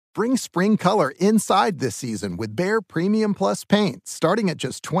Bring spring color inside this season with Behr Premium Plus paint, starting at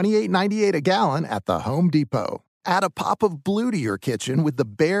just $28.98 a gallon at the Home Depot. Add a pop of blue to your kitchen with the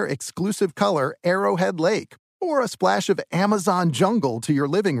Behr exclusive color Arrowhead Lake, or a splash of Amazon Jungle to your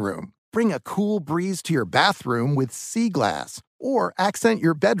living room. Bring a cool breeze to your bathroom with Sea Glass, or accent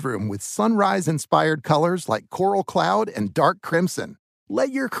your bedroom with sunrise-inspired colors like Coral Cloud and Dark Crimson.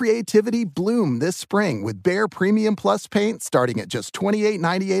 Let your creativity bloom this spring with Behr Premium Plus paint starting at just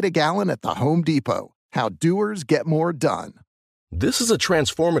 $28.98 a gallon at the Home Depot. How doers get more done. This is a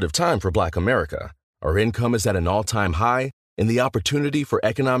transformative time for Black America. Our income is at an all-time high, and the opportunity for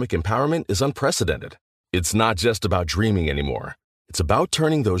economic empowerment is unprecedented. It's not just about dreaming anymore. It's about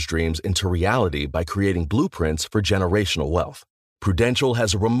turning those dreams into reality by creating blueprints for generational wealth. Prudential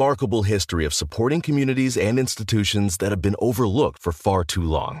has a remarkable history of supporting communities and institutions that have been overlooked for far too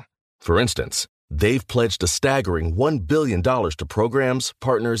long. For instance, they've pledged a staggering $1 billion to programs,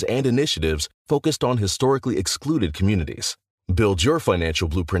 partners, and initiatives focused on historically excluded communities. Build your financial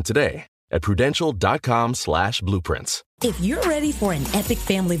blueprint today at prudential.com/blueprints. If you're ready for an epic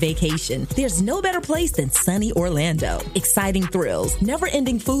family vacation, there's no better place than sunny Orlando. Exciting thrills,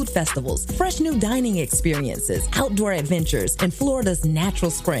 never-ending food festivals, fresh new dining experiences, outdoor adventures, and Florida's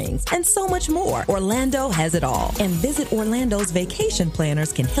natural springs, and so much more. Orlando has it all. And Visit Orlando's vacation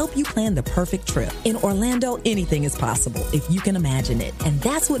planners can help you plan the perfect trip. In Orlando, anything is possible if you can imagine it. And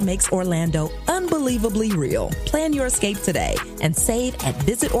that's what makes Orlando unbelievably real. Plan your escape today and save at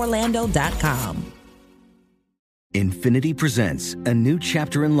visitorlando.com. Infiniti presents a new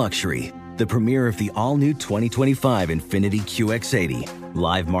chapter in luxury, the premiere of the all-new 2025 Infiniti QX80,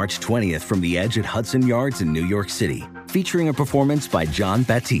 live March 20th from the Edge at Hudson Yards in New York City, featuring a performance by Jon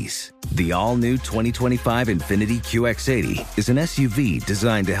Batiste. The all-new 2025 Infiniti QX80 is an SUV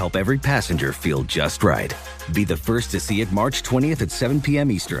designed to help every passenger feel just right. Be the first to see it March 20th at 7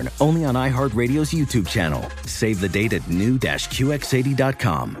 p.m. Eastern, only on iHeartRadio's YouTube channel. Save the date at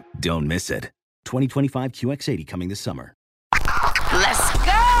new-QX80.com. Don't miss it. 2025 QX80 coming this summer. Let's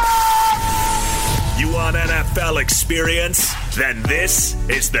go! You want NFL experience? Then this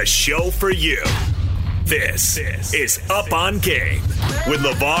is the show for you. This is Up on Game with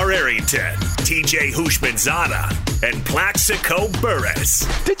LeVar Arrington, TJ Houshmandzadeh, and Plaxico Burress.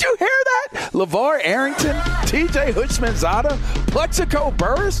 Did you hear that? LeVar Arrington, TJ Houshmandzadeh, Plaxico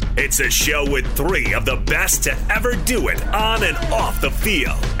Burress? It's a show with three of the best to ever do it on and off the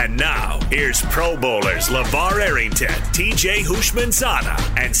field. And now, here's Pro Bowlers LeVar Arrington, TJ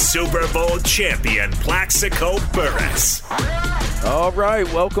Houshmandzadeh, and Super Bowl champion Plaxico Burress. All right,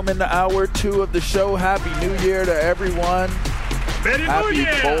 welcome into hour 2 of the show. Happy New Year to everyone. Happy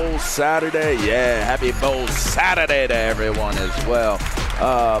Bowl Saturday. Yeah, happy Bowl Saturday to everyone as well.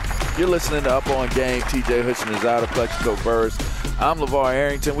 You're listening to Up on Game, TJ Houshmandzadeh, Plaxico Burress. I'm LeVar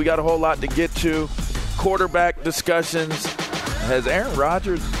Arrington. We got a whole lot to get to. Quarterback discussions. Has Aaron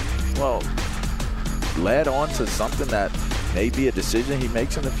Rodgers, led on to something that may be a decision he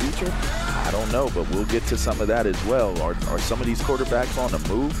makes in the future? I don't know, but we'll get to some of that as well. Are some of these quarterbacks on the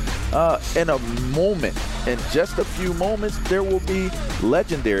move? In a moment, in just a few moments, there will be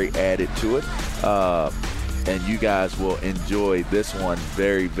legendary added to it. And you guys will enjoy this one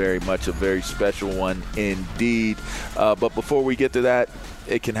very, very much, a very special one indeed. But before we get to that,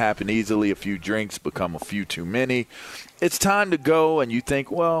 it can happen easily. A few drinks become a few too many. It's time to go, and you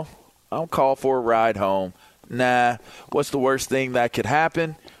think, well, I'll call for a ride home. Nah, what's the worst thing that could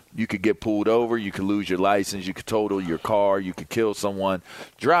happen? You could get pulled over. You could lose your license. You could total your car. You could kill someone.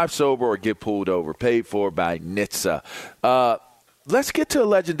 Drive sober or get pulled over. Paid for by NHTSA. Let's get to a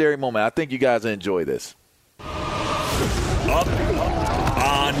legendary moment. I think you guys will enjoy this. Up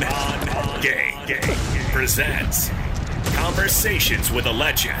on Game presents Conversations with a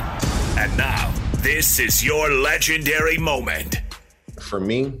Legend. And now, this is your legendary moment. For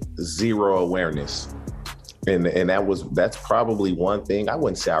me, zero awareness. And that's probably one thing. I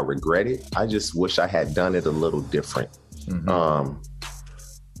wouldn't say I regret it. I just wish I had done it a little different. Mm-hmm.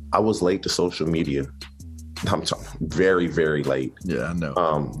 I was late to social media. I'm talking very, very late. Yeah, I know.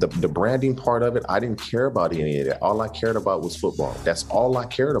 The branding part of it, I didn't care about any of that. All I cared about was football. That's all I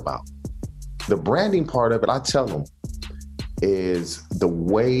cared about. The branding part of it, I tell them, is the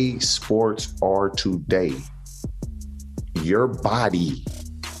way sports are today. Your body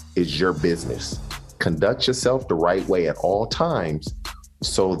is your business. Conduct yourself the right way at all times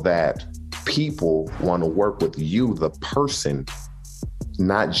so that people want to work with you, the person,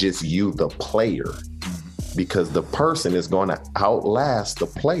 not just you, the player, because the person is going to outlast the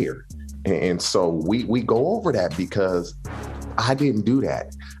player. And so we go over that because I didn't do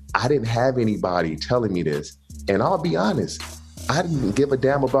that. I didn't have anybody telling me this. And I'll be honest, I didn't give a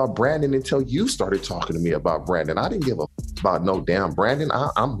damn about Brandon until you started talking to me about Brandon. I didn't give a about no damn Brandon.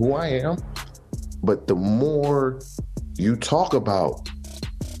 I'm who I am. But the more you talk about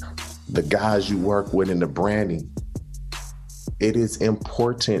the guys you work with and the branding, it is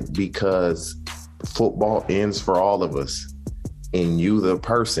important because football ends for all of us. And you, the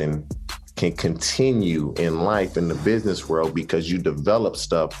person, can continue in life in the business world because you develop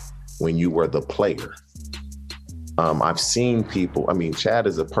stuff when you were the player. I've seen people, Chad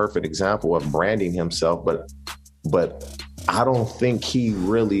is a perfect example of branding himself, but I don't think he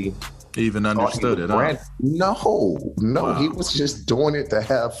really even understood it. Huh? No, wow. He was just doing it to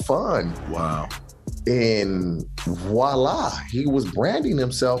have fun. Wow. And voila, he was branding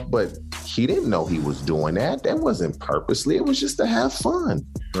himself, but he didn't know he was doing that. That wasn't purposely. It was just to have fun.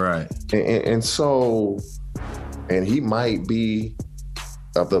 Right. And so he might be,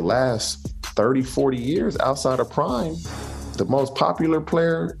 of the last 30, 40 years outside of Prime, the most popular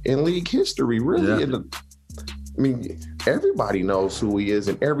player in league history, really. Yeah. Everybody knows who he is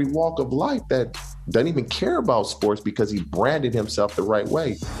in every walk of life that doesn't even care about sports because he branded himself the right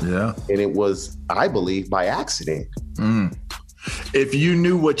way. Yeah. And it was, I believe, by accident. If you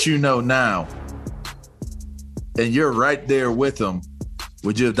knew what you know now and you're right there with him,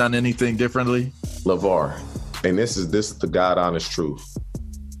 would you have done anything differently? LeVar, and this is the God honest truth.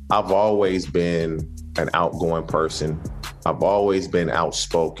 I've always been an outgoing person. I've always been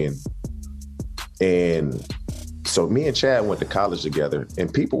outspoken. And so me and Chad went to college together,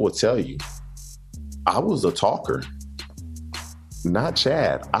 and people will tell you, I was a talker. Not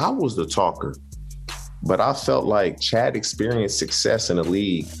Chad. I was the talker. But I felt like Chad experienced success in the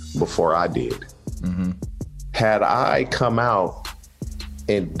league before I did. Mm-hmm. Had I come out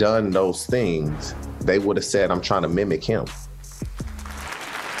and done those things, they would have said, I'm trying to mimic him.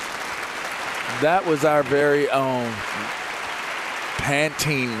 That was our very own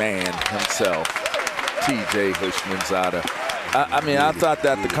Pantene man himself, TJ Houshmandzadeh. I thought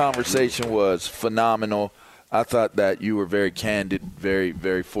that the conversation was phenomenal. I thought that you were very candid, very,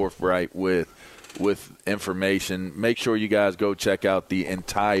 very forthright with information. Make sure you guys go check out the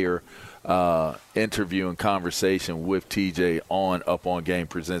entire interview and conversation with TJ on Up On Game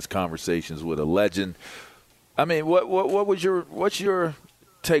Presents Conversations with a Legend. What's your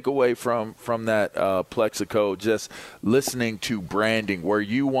takeaway from that Plexico, just listening to branding? Were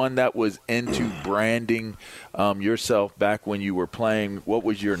you one that was into branding yourself back when you were playing? What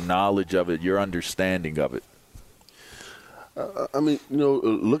was your knowledge of it, your understanding of it?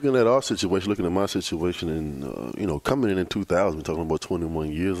 Looking at our situation, looking at my situation, and coming in 2000, we're talking about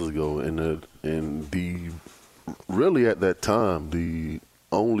 21 years ago, and really at that time, the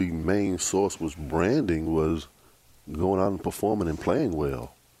only main source was branding was going out and performing and playing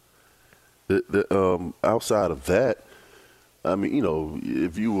well. Outside of that,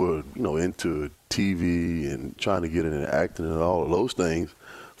 if you were into TV and trying to get into acting and all of those things.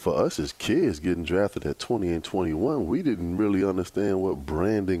 For us as kids getting drafted at 20 and 21, we didn't really understand what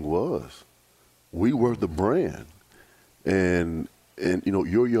branding was. We were the brand. And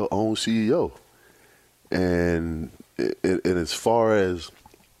you're your own CEO. And as far as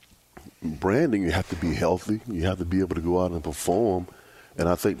branding, you have to be healthy. You have to be able to go out and perform. And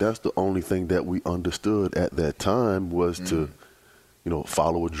I think that's the only thing that we understood at that time was to,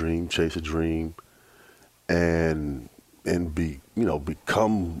 follow a dream, chase a dream, and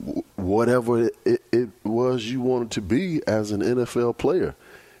become whatever it was you wanted to be as an NFL player.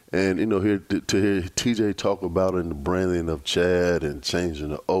 And, here to hear TJ talk about in the branding of Chad and changing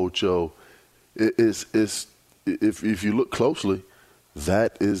the Ocho, if you look closely,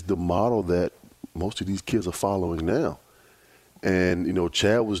 that is the model that most of these kids are following now. And,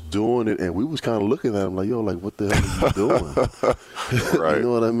 Chad was doing it, and we was kind of looking at him like, what the hell are you doing? Right. You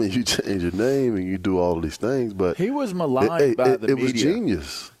know what I mean? You change your name and you do all of these things. But he was maligned by the media. It was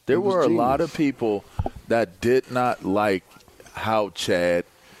genius. There were a lot of people that did not like how Chad,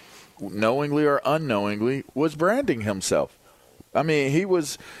 knowingly or unknowingly, was branding himself. He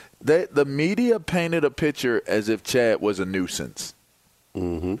was – the media painted a picture as if Chad was a nuisance.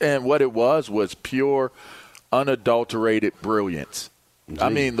 Mm-hmm. And what it was pure – unadulterated brilliance.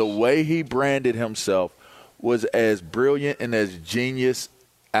 Genius. The way he branded himself was as brilliant and as genius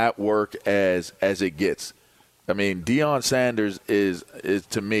at work as it gets. Deion Sanders is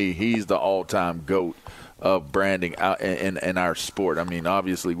to me, he's the all-time GOAT of branding in our sport.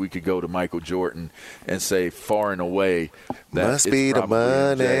 Obviously we could go to Michael Jordan and say far and away that must be the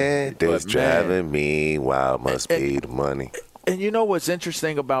money that's driving me wild. Must be the money. And you know what's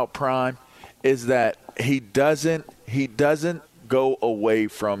interesting about Prime is that he doesn't go away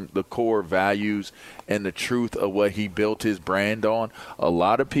from the core values and the truth of what he built his brand on. A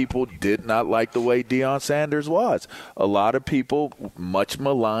lot of people did not like the way Deion Sanders was. A lot of people much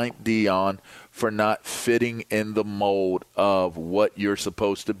maligned Deion for not fitting in the mold of what you're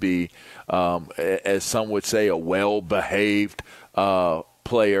supposed to be, as some would say, a well-behaved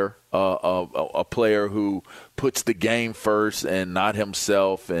player, a player who puts the game first and not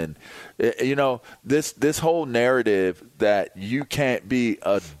himself. And, this whole narrative that you can't be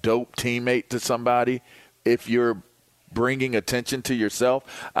a dope teammate to somebody if you're bringing attention to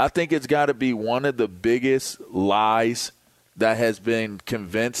yourself, I think it's got to be one of the biggest lies that has been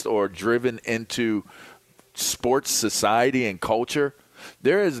convinced or driven into sports society and culture.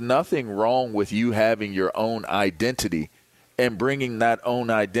 There is nothing wrong with you having your own identity and bringing that own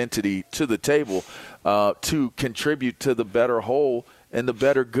identity to the table to contribute to the better whole and the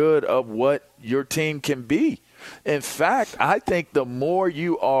better good of what your team can be. In fact, I think the more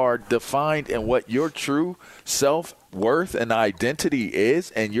you are defined in what your true self-worth and identity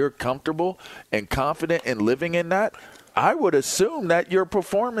is, and you're comfortable and confident in living in that, I would assume that your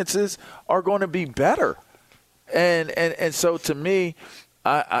performances are going to be better. And so to me,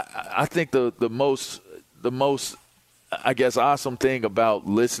 I think the most I guess awesome thing about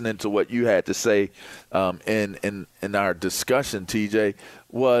listening to what you had to say in our discussion, TJ,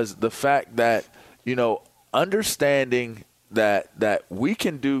 was the fact that, understanding that we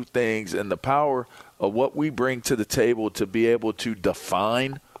can do things and the power of what we bring to the table to be able to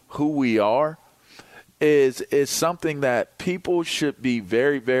define who we are is something that people should be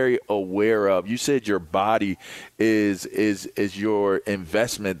very, very aware of. You said your body is your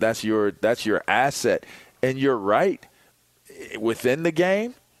investment. That's your asset. And you're right. Within the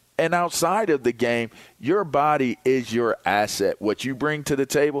game and outside of the game, your body is your asset. What you bring to the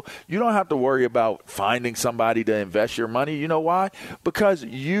table, you don't have to worry about finding somebody to invest your money. You know why? Because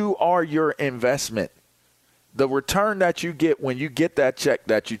you are your investment. The return that you get when you get that check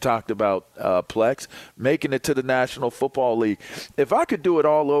that you talked about, Plex, making it to the National Football League. If I could do it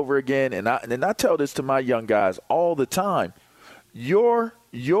all over again, and I tell this to my young guys all the time, your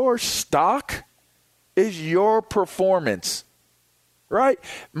stock is your performance, right?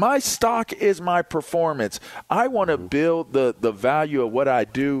 My stock is my performance. I want to build the value of what I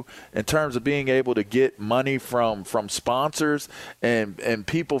do in terms of being able to get money from sponsors and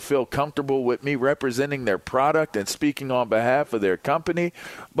people feel comfortable with me representing their product and speaking on behalf of their company.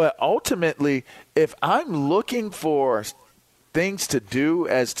 But ultimately, if I'm looking for things to do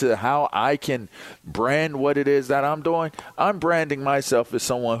as to how I can brand what it is that I'm doing, I'm branding myself as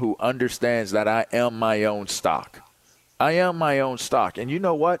someone who understands that I am my own stock. I am my own stock. And you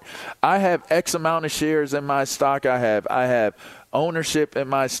know what? I have X amount of shares in my stock. I have ownership in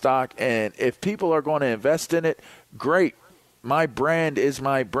my stock. And if people are going to invest in it, great. My brand is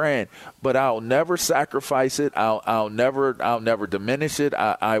my brand, but I'll never sacrifice it. I'll never diminish it.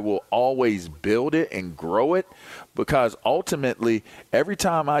 I will always build it and grow it, because ultimately, every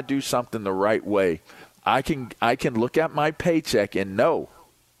time I do something the right way, I can look at my paycheck and know.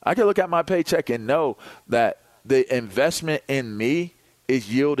 I can look at my paycheck and know that the investment in me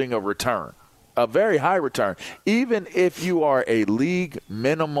is yielding a return, a very high return. Even if you are a league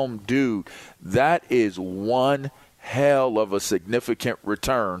minimum dude, that is one hell of a significant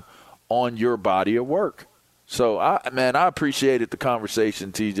return on your body of work. So, I appreciated the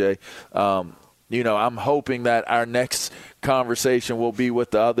conversation, TJ. I'm hoping that our next conversation will be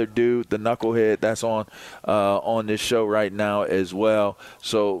with the other dude, the knucklehead that's on this show right now as well.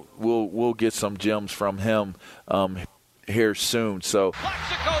 So we'll get some gems from him here soon. So.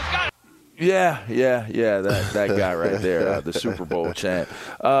 Yeah, that guy right there, the Super Bowl champ.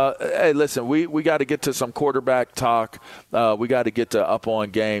 Hey, listen, we got to get to some quarterback talk. We got to get to Up on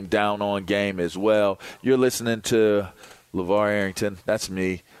Game, Down on Game as well. You're listening to LeVar Arrington. That's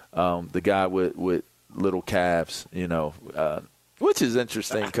me, the guy with little calves, which is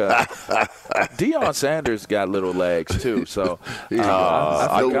interesting because Deion Sanders got little legs too. So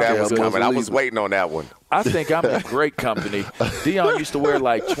I knew that was coming. I was waiting on that one. I think I'm in great company. Deion used to wear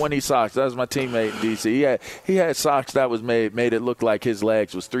like 20 socks. That was my teammate in D.C. He had socks that was made it look like his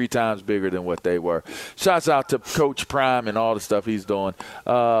legs was 3 times bigger than what they were. Shouts out to Coach Prime and all the stuff he's doing.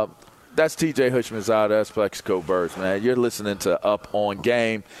 That's TJ Houshmandzadeh. That's Plexico Burress, man. You're listening to Up on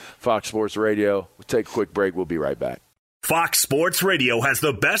Game, Fox Sports Radio. We'll take a quick break. We'll be right back. Fox Sports Radio has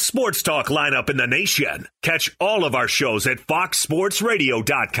the best sports talk lineup in the nation. Catch all of our shows at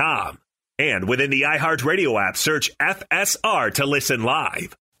foxsportsradio.com. And within the iHeartRadio app, search FSR to listen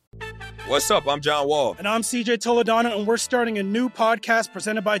live. What's up? I'm John Wall. And I'm CJ Toledano, and we're starting a new podcast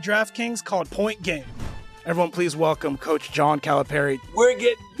presented by DraftKings called Point Game. Everyone, please welcome Coach John Calipari. We're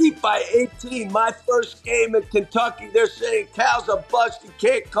getting beat by 18. My first game in Kentucky, they're saying Cal's a bust. He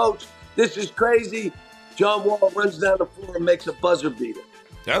can't coach. This is crazy. John Wall runs down the floor and makes a buzzer beater.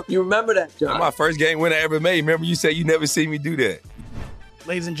 Yep. You remember that, John? That's my first game win I ever made. Remember you said you never seen me do that.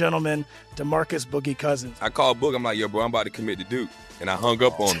 Ladies and gentlemen, DeMarcus Boogie Cousins. I called Book. I'm like, yo, bro, I'm about to commit to Duke. And I hung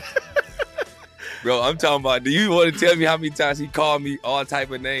up on him. Bro, I'm talking about, do you want to tell me how many times he called me all type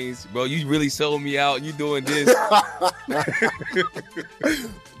of names? Bro, you really sold me out. You doing this.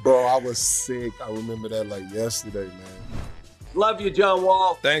 Bro, I was sick. I remember that like yesterday, man. Love you, John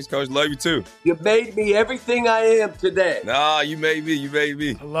Wall. Thanks, Coach. Love you, too. You made me everything I am today. Nah, you made me. You made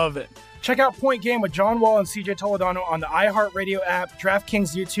me. I love it. Check out Point Game with John Wall and CJ Toledano on the iHeartRadio app,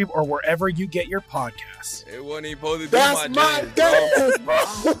 DraftKings YouTube, or wherever you get your podcasts. It wasn't even supposed to be That's my game, bro.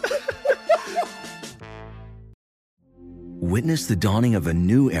 Witness the dawning of a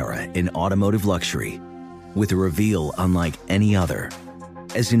new era in automotive luxury with a reveal unlike any other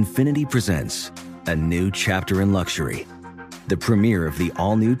as Infiniti presents a new chapter in luxury, the premiere of the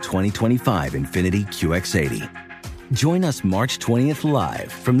all-new 2025 Infiniti QX80. Join us March 20th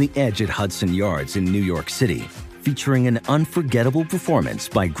live from the Edge at Hudson Yards in New York City, featuring an unforgettable performance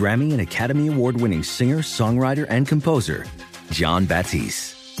by Grammy and Academy Award-winning singer, songwriter, and composer, Jon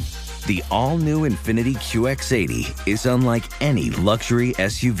Batiste. The all-new Infiniti QX80 is unlike any luxury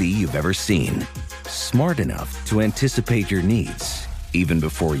SUV you've ever seen. Smart enough to anticipate your needs, even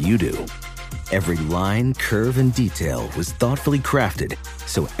before you do. Every line, curve, and detail was thoughtfully crafted,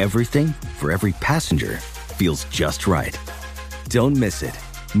 so everything for every passenger feels just right. Don't miss it.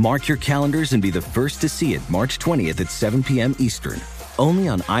 Mark your calendars and be the first to see it March 20th at 7 p.m. Eastern, only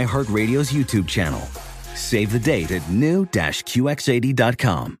on iHeartRadio's YouTube channel. Save the date at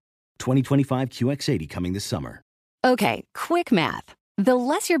new-QX80.com. 2025 QX80 coming this summer. Okay, quick math. The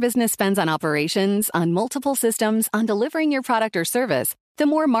less your business spends on operations, on multiple systems, on delivering your product or service, the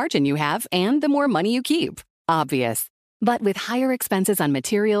more margin you have and the more money you keep. Obvious. But with higher expenses on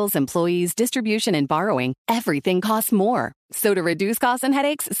materials, employees, distribution, and borrowing, everything costs more. So to reduce costs and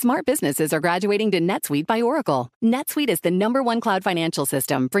headaches, smart businesses are graduating to NetSuite by Oracle. NetSuite is the #1 cloud financial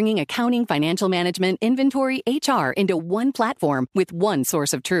system, bringing accounting, financial management, inventory, HR into one platform with one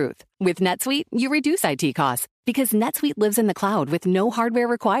source of truth. With NetSuite, you reduce IT costs because NetSuite lives in the cloud with no hardware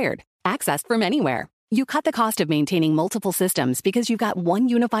required, accessed from anywhere. You cut the cost of maintaining multiple systems because you've got one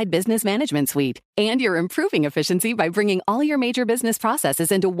unified business management suite. And you're improving efficiency by bringing all your major business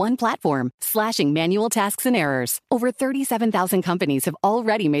processes into one platform, slashing manual tasks and errors. Over 37,000 companies have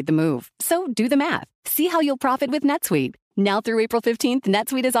already made the move. So do the math. See how you'll profit with NetSuite. Now through April 15th,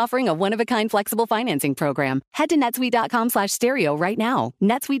 NetSuite is offering a one-of-a-kind flexible financing program. Head to netsuite.com/stereo right now.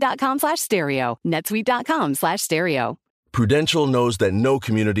 netsuite.com/stereo. netsuite.com/stereo. Prudential knows that no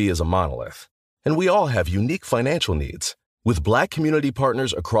community is a monolith, and we all have unique financial needs. With Black community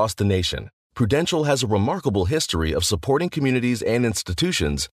partners across the nation, Prudential has a remarkable history of supporting communities and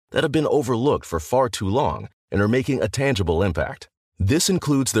institutions that have been overlooked for far too long and are making a tangible impact. This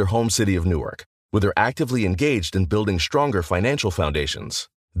includes their home city of Newark, where they're actively engaged in building stronger financial foundations.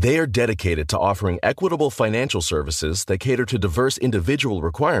 They are dedicated to offering equitable financial services that cater to diverse individual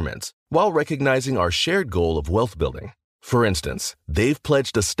requirements while recognizing our shared goal of wealth building. For instance, they've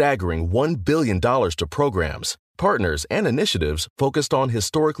pledged a staggering $1 billion to programs, partners, and initiatives focused on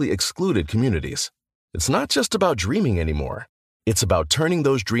historically excluded communities. It's not just about dreaming anymore. It's about turning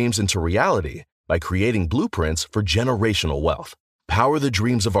those dreams into reality by creating blueprints for generational wealth. Power the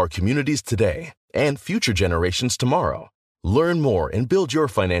dreams of our communities today and future generations tomorrow. Learn more and build your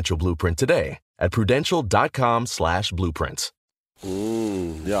financial blueprint today at prudential.com/blueprints.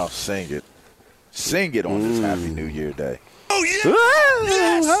 Y'all sing it. Sing it on this Happy New Year Day. Oh, yeah.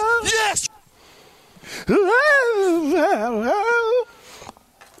 Yes.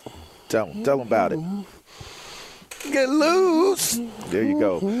 Tell them about it. Get loose. There you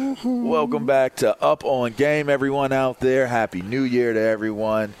go. Welcome back to Up on Game, everyone out there. Happy New Year to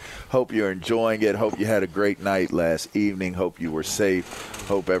everyone. Hope you're enjoying it. Hope you had a great night last evening. Hope you were safe.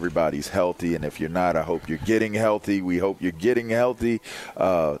 Hope everybody's healthy. And if you're not, I hope you're getting healthy. We hope you're getting healthy.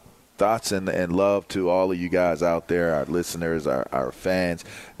 Thoughts and love to all of you guys out there, our listeners, our fans.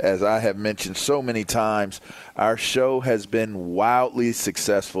 As I have mentioned so many times, our show has been wildly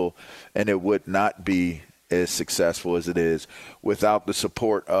successful, and it would not be as successful as it is without the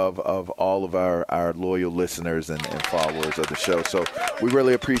support of all of our loyal listeners and followers of the show. So we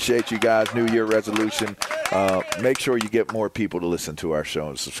really appreciate you guys. New Year resolution, make sure you get more people to listen to our show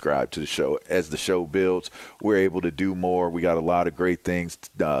and subscribe to the show. As the show builds, we're able to do more. We got a lot of great things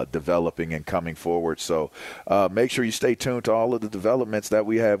developing and coming forward. So make sure you stay tuned to all of the developments that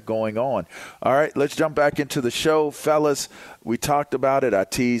we have going on. All right, let's jump back into the show. Fellas, we talked about it. I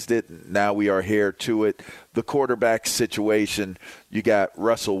teased it. Now we are here to it. The quarterback situation. You got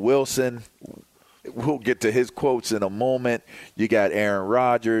Russell Wilson. We'll get to his quotes in a moment. You got Aaron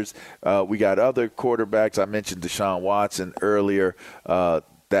Rodgers. We got other quarterbacks. I mentioned Deshaun Watson earlier.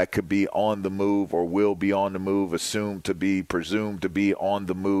 That could be on the move or will be on the move, presumed to be on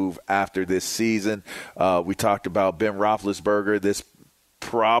the move after this season. We talked about Ben Roethlisberger, this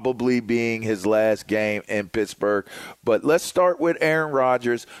probably being his last game in Pittsburgh. But let's start with Aaron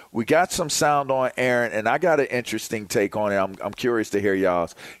Rodgers. We got some sound on Aaron, and I got an interesting take on it. I'm curious to hear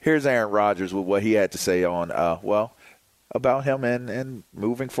y'all's. Here's Aaron Rodgers with what he had to say on, about him and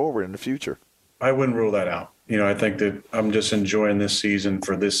moving forward in the future. I wouldn't rule that out. I think that I'm just enjoying this season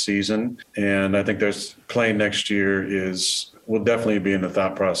for this season. And I think there's playing next year will definitely be in the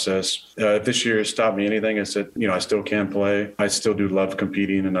thought process. If this year has stopped me anything, I said, I still can play. I still do love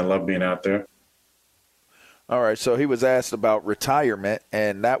competing, and I love being out there. All right, so he was asked about retirement,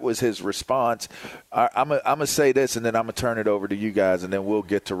 and that was his response. I'm going to say this, and then I'm going to turn it over to you guys, and then we'll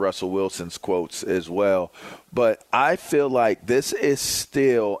get to Russell Wilson's quotes as well. But I feel like this is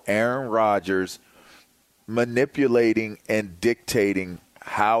still Aaron Rodgers manipulating and dictating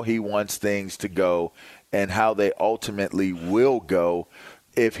how he wants things to go and how they ultimately will go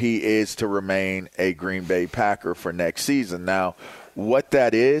if he is to remain a Green Bay Packer for next season. Now, what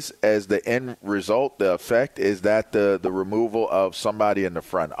that is as the end result, the effect, is that the removal of somebody in the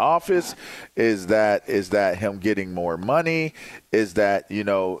front office? Is that him getting more money? Is that,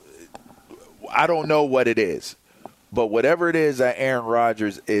 I don't know what it is. But whatever it is that Aaron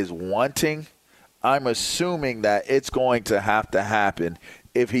Rodgers is wanting, I'm assuming that it's going to have to happen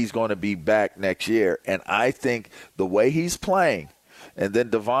if he's going to be back next year. And I think the way he's playing, and then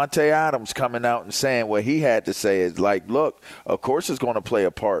Davante Adams coming out and saying what he had to say is like, look, of course it's going to play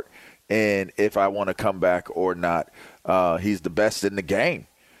a part in if I want to come back or not. He's the best in the game.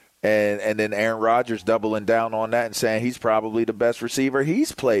 And then Aaron Rodgers doubling down on that and saying he's probably the best receiver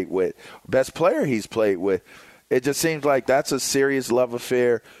he's played with, best player he's played with. It just seems like that's a serious love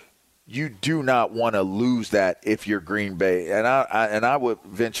affair. You do not want to lose that if you're Green Bay. And I would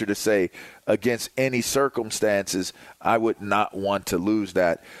venture to say against any circumstances, I would not want to lose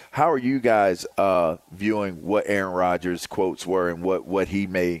that. How are you guys viewing what Aaron Rodgers' quotes were and what he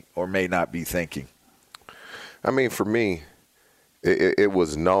may or may not be thinking? I mean, for me, it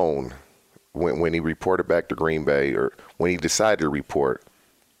was known when he reported back to Green Bay, or when he decided to report,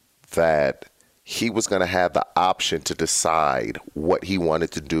 that he was going to have the option to decide what he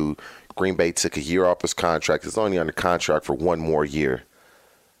wanted to do. Green Bay took a year off his contract. He's only under contract for one more year.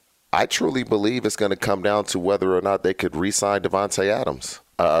 I truly believe it's going to come down to whether or not they could re-sign Davante Adams.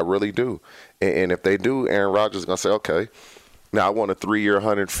 I really do. And if they do, Aaron Rodgers is going to say, okay, now I want a 3-year,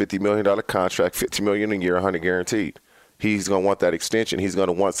 $150 million contract, $50 million a year, $100 guaranteed. He's going to want that extension. He's going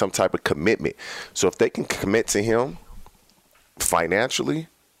to want some type of commitment. So if they can commit to him financially,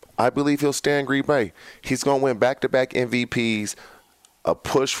 I believe he'll stay in Green Bay. He's going to win back-to-back MVPs, a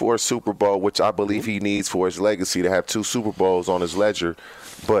push for a Super Bowl, which I believe he needs for his legacy to have 2 Super Bowls on his ledger.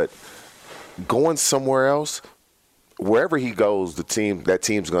 But going somewhere else, wherever he goes, that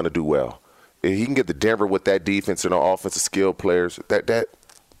team's going to do well. If he can get to Denver with that defense and the offensive skill players, that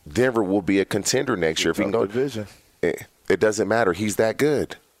Denver will be a contender next year. If he can go division. It doesn't matter. He's that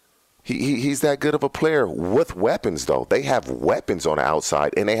good. He's that good of a player with weapons, though. They have weapons on the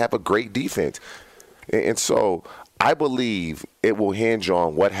outside, and they have a great defense. And so I believe it will hinge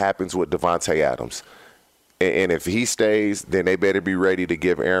on what happens with Davante Adams. And if he stays, then they better be ready to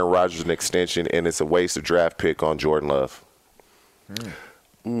give Aaron Rodgers an extension, and it's a waste of draft pick on Jordan Love.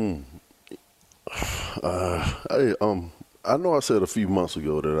 I know I said a few months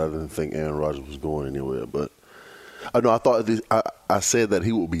ago that I didn't think Aaron Rodgers was going anywhere, but I said that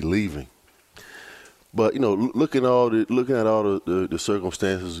he would be leaving. But looking at all the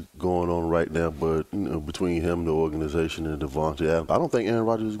circumstances going on right now, but between him, the organization, and Davante Adams, I don't think Aaron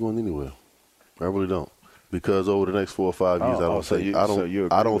Rodgers is going anywhere. I really don't, because over the next 4 or 5 years,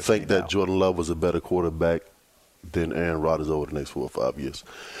 I don't think that Jordan Love was a better quarterback than Aaron Rodgers over the next 4 or 5 years.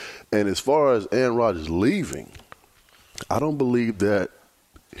 And as far as Aaron Rodgers leaving, I don't believe that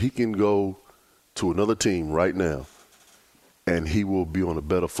he can go to another team right now and he will be on a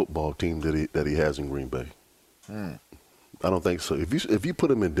better football team that he has in Green Bay. I don't think so. If you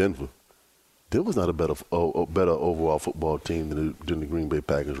put him in Denver, there was not a better overall football team than the Green Bay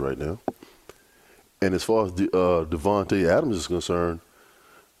Packers right now. And as far as Davante Adams is concerned,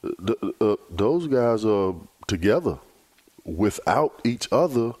 those guys are together. Without each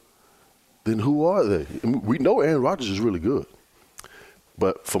other, then who are they? We know Aaron Rodgers is really good.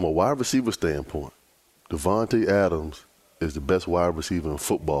 But from a wide receiver standpoint, Davante Adams is the best wide receiver in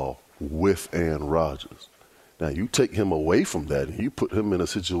football with Aaron Rodgers. Now, you take him away from that and you put him in a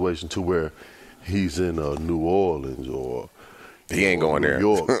situation to where he's in New Orleans or he ain't going New there.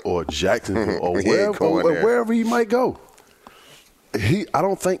 York or Jacksonville or wherever he might go. I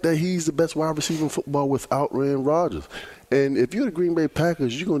don't think that he's the best wide receiver in football without Aaron Rodgers. And if you're the Green Bay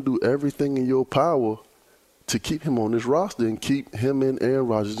Packers, you're going to do everything in your power to keep him on this roster and keep him and Aaron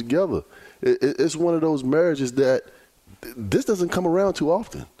Rodgers together. It's one of those marriages that this doesn't come around too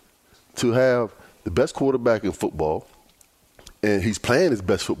often, to have the best quarterback in football, and he's playing his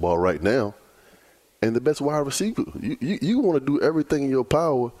best football right now, and the best wide receiver. You want to do everything in your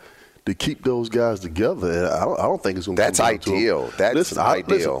power to keep those guys together. And I don't think it's going to come down to ideal. That's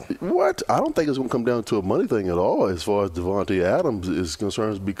ideal. What? I don't think it's going to come down to a money thing at all as far as Davante Adams is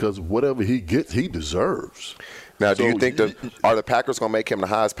concerned, because whatever he gets, he deserves. Now, do you think are the Packers going to make him the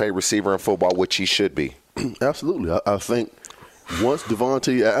highest paid receiver in football, which he should be? Absolutely. I think once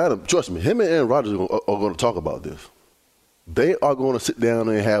Davante Adams, trust me, him and Aaron Rodgers are going to talk about this. They are going to sit down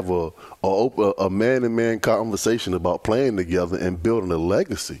and have a man-to-man conversation about playing together and building a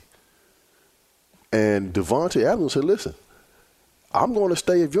legacy. And Davante Adams said, listen, I'm going to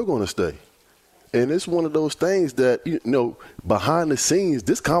stay if you're going to stay. And it's one of those things that, behind the scenes,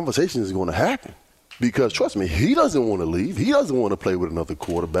 this conversation is going to happen. Because, trust me, he doesn't want to leave. He doesn't want to play with another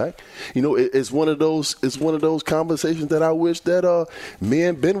quarterback. It's one of those conversations that I wish that me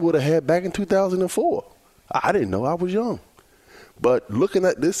and Ben would have had back in 2004. I didn't know. I was young. But looking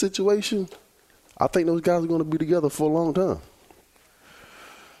at this situation, I think those guys are going to be together for a long time.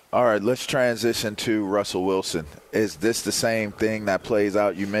 All right, let's transition to Russell Wilson. Is this the same thing that plays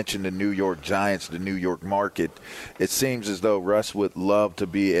out? You mentioned the New York Giants, the New York market. It seems as though Russ would love to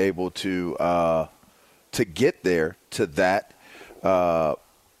be able to get there to that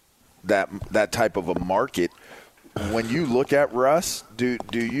type of a market. When you look at Russ, do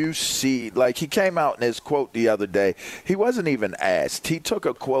you see, like he came out in his quote the other day, he wasn't even asked. He took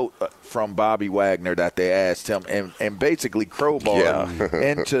a quote from Bobby Wagner that they asked him and basically crowbarred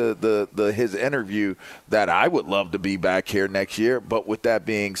into his interview that I would love to be back here next year. But with that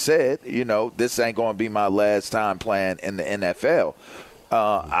being said, this ain't going to be my last time playing in the NFL.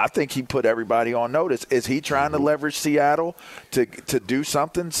 I think he put everybody on notice. Is he trying to leverage Seattle to do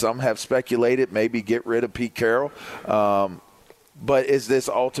something? Some have speculated maybe get rid of Pete Carroll. But is this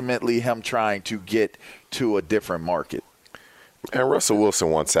ultimately him trying to get to a different market? And Russell Wilson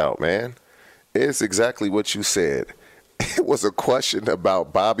wants out, man. It's exactly what you said. It was a question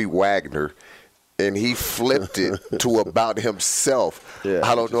about Bobby Wagner, and he flipped it to about himself. Yeah,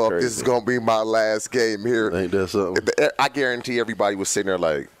 I don't know if this is going to be my last game here. Ain't that something? I guarantee everybody was sitting there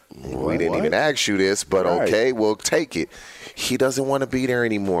like, we didn't even ask you this, but okay, we'll take it. He doesn't want to be there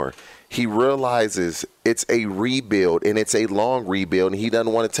anymore. He realizes it's a rebuild, and it's a long rebuild, and he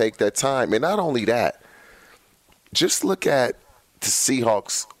doesn't want to take that time. And not only that, just look at the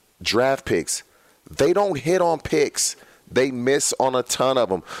Seahawks draft picks. They don't hit on picks. They miss on a ton of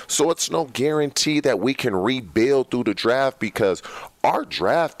them. So it's no guarantee that we can rebuild through the draft because our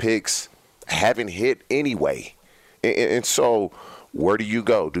draft picks haven't hit anyway. And so where do you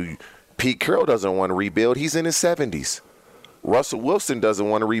go? Pete Carroll doesn't want to rebuild. He's in his 70s. Russell Wilson doesn't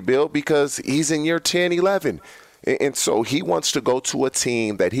want to rebuild because he's in year 10, 11. And so he wants to go to a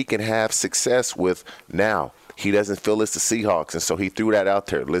team that he can have success with now. He doesn't feel it's the Seahawks, and so he threw that out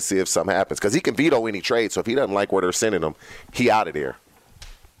there. Let's see if something happens. Because he can veto any trade, so if he doesn't like where they're sending him, he out of there.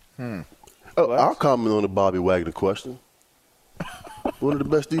 I'll comment on the Bobby Wagner question. One of the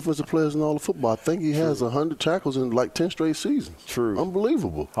best defensive players in all of football. I think he has 100 tackles in like 10 straight seasons. True.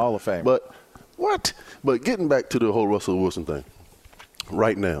 Unbelievable. Hall of Fame. But what? But getting back to the whole Russell Wilson thing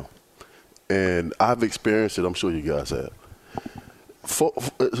right now, and I've experienced it, I'm sure you guys have.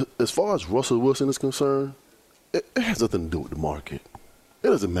 As far as Russell Wilson is concerned, it has nothing to do with the market. It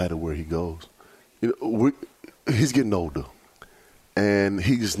doesn't matter where he goes. He's getting older, and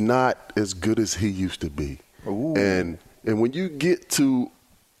he's not as good as he used to be. Ooh. And when you get to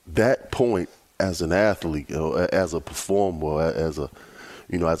that point as an athlete, as a performer, as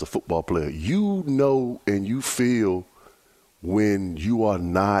a football player, and you feel when you are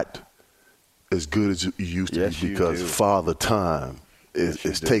not as good as you used to be because Father Time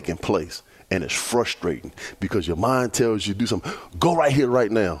is taking place. And it's frustrating because your mind tells you to do something. Go right here, right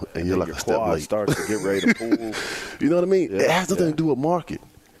now, and you're like a step late. Starts to get ready to pull. You know what I mean? Yeah, it has nothing to do with market.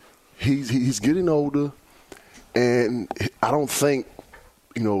 he's getting older, and I don't think,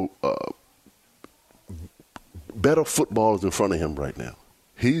 better football is in front of him right now.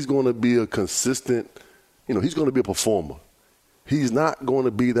 He's going to be a consistent, he's going to be a performer. He's not going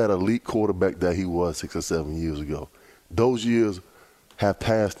to be that elite quarterback that he was 6 or 7 years ago. Those years have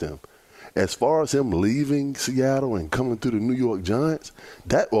passed him. As far as him leaving Seattle and coming to the New York Giants,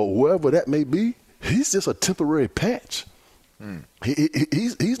 that or wherever that may be, he's just a temporary patch.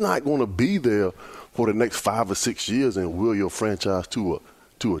 He's not going to be there for the next 5 or 6 years and will your franchise to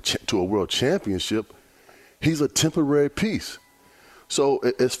a world championship. He's a temporary piece. So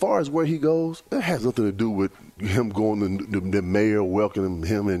as far as where he goes, it has nothing to do with him going to the mayor welcoming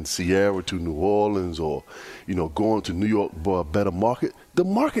him and Sierra to New Orleans or, going to New York for a better market. The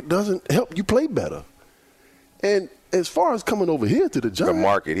market doesn't help you play better. And as far as coming over here to the Giants, the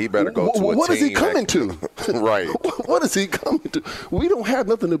market, he better go to a team. What is he coming to? Right. What is he coming to? We don't have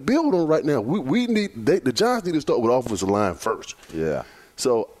nothing to build on right now. The Giants need to start with offensive line first. Yeah.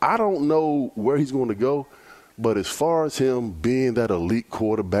 So I don't know where he's going to go. But as far as him being that elite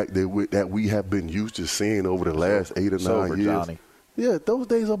quarterback that we have been used to seeing over the last 8 or 9 years, Johnny. Yeah, those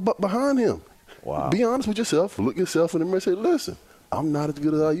days are behind him. Wow. Be honest with yourself. Look yourself in the mirror and say, listen, I'm not as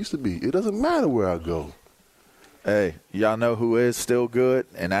good as I used to be. It doesn't matter where I go. Hey, y'all know who is still good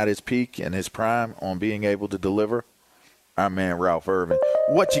and at his peak and his prime on being able to deliver? Our man Ralph Irvin.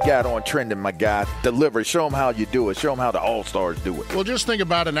 What you got on trending, my guy? Deliver. Show them how you do it. Show them how the All-Stars do it. Well, just think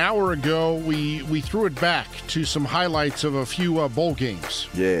about an hour ago, we threw it back to some highlights of a few bowl games.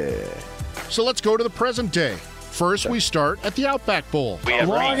 Yeah. So let's go to the present day. First, we start at the Outback Bowl.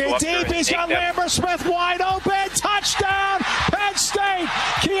 Long and deep. He's got Lambert Smith wide open. Touchdown, Penn State.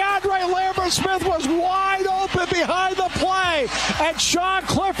 Keandre Lambert Smith was wide open behind the play. And Sean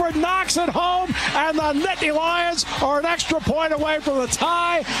Clifford knocks it home. And the Nittany Lions are an extra point away from the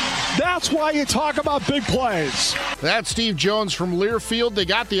tie. That's why you talk about big plays. That's Steve Jones from Learfield. They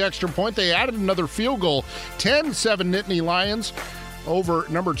got the extra point. They added another field goal. 10-7 Nittany Lions over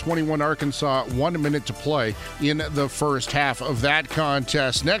number 21 Arkansas. 1 minute to play in the first half of that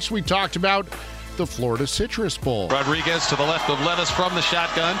contest. Next, we talked about the Florida Citrus Bowl. Rodriguez to the left of Levis from the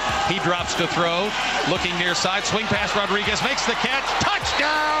shotgun. He drops to throw. Looking near side. Swing pass. Rodriguez makes the catch.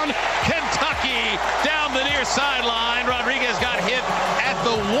 Touchdown, Kentucky. Down the near sideline. Rodriguez got hit at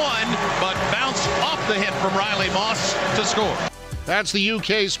the 1, but bounced off the hit from Riley Moss to score. That's the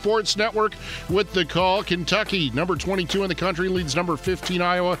UK Sports Network with the call. Kentucky, number 22 in the country, leads number 15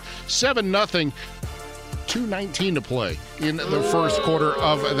 Iowa 7-0. 2:19 to play in the first quarter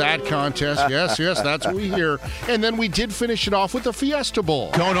of that contest. Yes, that's what we hear. And then we did finish it off with the Fiesta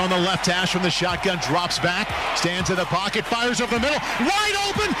Bowl. Going on the left hash from the shotgun, drops back, stands in the pocket, fires over the middle, wide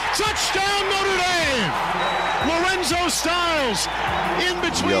open, touchdown Notre Dame! Lorenzo Styles in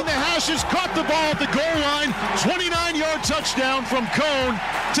between the hashes, caught the ball at the goal line, 29-yard touchdown from Cone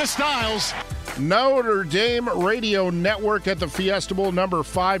to Styles. Notre Dame Radio Network at the Fiesta Bowl. Number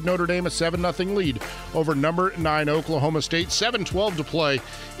 5 Notre Dame, a 7-0 lead over number 9 Oklahoma State. 7:12 to play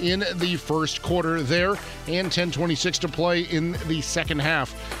in the first quarter there, and 10:26 to play in the second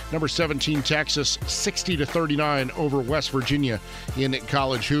half. Number 17 Texas, 60-39 over West Virginia in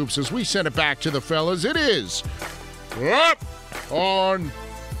college hoops. As we send it back to the fellas, it is up on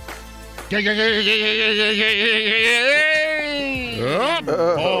Up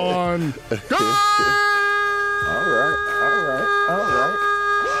on.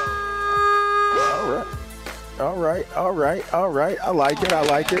 All right. I like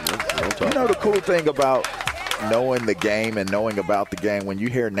it. You know the cool thing about knowing the game and knowing about the game, when you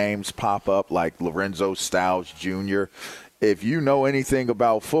hear names pop up like Lorenzo Styles Jr., if you know anything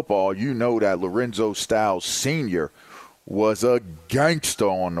about football, you know that Lorenzo Styles Sr. was a gangster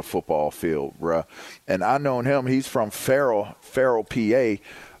on the football field, bruh. And I known him. He's from Farrell, PA,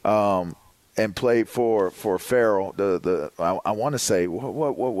 and played for Farrell. I want to say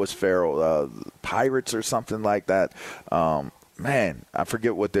what was Farrell? Pirates or something like that. Man, I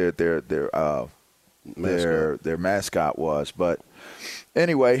forget what their mascot was, but.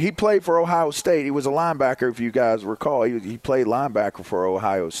 Anyway, he played for Ohio State. He was a linebacker, if you guys recall. He played linebacker for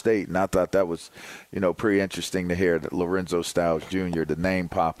Ohio State, and I thought that was, pretty interesting to hear that Lorenzo Styles Jr., the name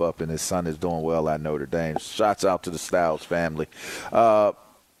pop up, and his son is doing well at Notre Dame. Shots out to the Styles family.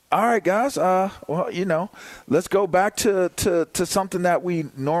 All right, guys. Let's go back to something that we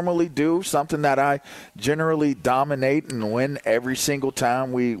normally do, something that I generally dominate and win every single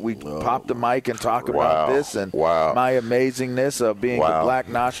time we pop the mic and talk about this and my amazingness of being the Black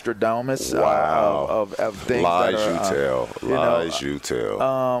Nostradamus of things. Lies you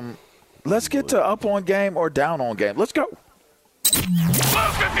tell. Let's get to up on game or down on game. Let's go.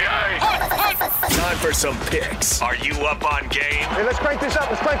 Time for some picks. Are you up on game? Hey, let's crank this up.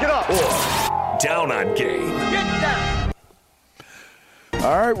 Let's crank it up. Or down on game? Get down.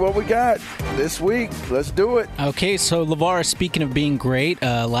 All right, what we got this week? Let's do it. Okay, so LeVar, speaking of being great,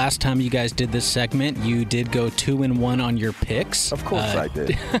 last time you guys did this segment, you did go 2-1 on your picks. Of course I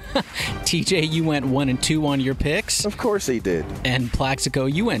did. TJ, you went 1-2 on your picks. Of course he did. And Plaxico,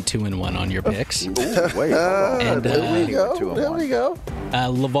 you went 2-1 on your picks. Ooh, wait, and, there we go.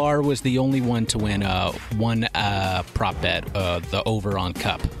 LeVar was the only one to win one prop bet, the over on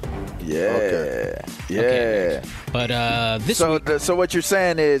Cup. Yeah. Okay. Yeah. Okay. But this week, so what you're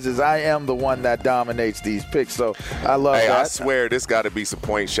saying is I am the one that dominates these picks. So I love that. I swear this got to be some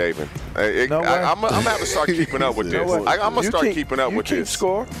point shaving. I'm No way. going to have to start keeping up with this. I'm going to start keeping up with this.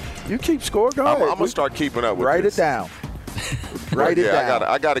 You keep score. Go ahead. I'm going to start keeping up with Write this. it down. Write it down.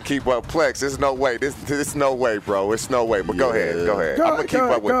 I got to keep up. Plex, there's no way. This no way, bro. It's no way. But go ahead. I'm going to keep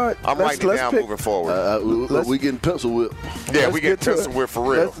up with it. I'm writing it down moving forward. We getting pencil whip. Yeah, we get pencil whip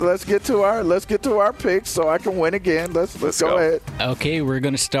for real. Let's get to our picks so I can win again. Let's go ahead. Okay, we're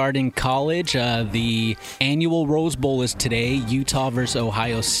going to start in college. The annual Rose Bowl is today, Utah versus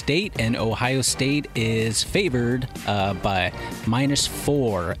Ohio State, and Ohio State is favored by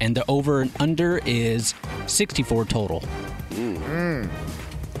 -4, and the over and under is 64 total.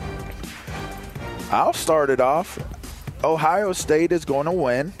 I'll start it off. Ohio State is going to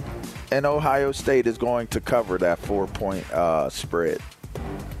win, and Ohio State is going to cover that 4-point spread.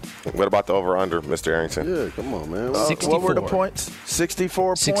 What about the over-under, Mr. Arrington? Yeah, come on, man. 64. What were the points? 64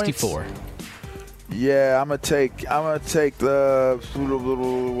 points? 64. Yeah, I'm gonna take the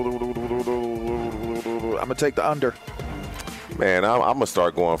under. Man, I'm going to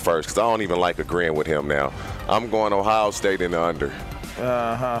start going first because I don't even like agreeing with him now. I'm going Ohio State in the under.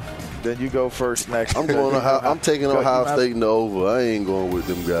 Then you go first next. I'm taking Ohio State in the over. I ain't going with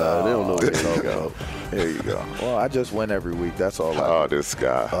them guys. They don't know what they're talking about. There you go. Well, I just win every week. That's all. Oh, this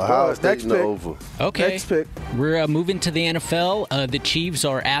guy. Ohio State in the over. Okay. Next pick. We're moving to the NFL. The Chiefs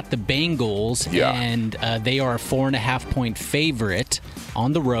are at the Bengals, and they are a 4.5-point favorite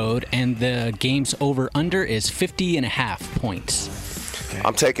on the road, and the game's over-under is 50.5 points.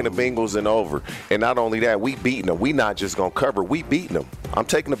 I'm taking the Bengals in over. And not only that, we beating them. We not just going to cover. We beating them. I'm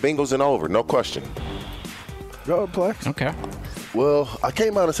taking the Bengals in over. No question. Go ahead, Plex. Okay. Well, I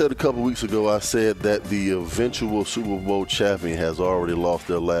came out and said a couple weeks ago, I said that the eventual Super Bowl champion has already lost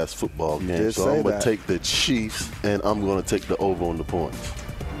their last football game. So I'm going to take the Chiefs, and I'm going to take the over on the points.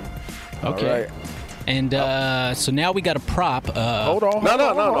 Okay. All right. And so now we got a prop. Hold on. We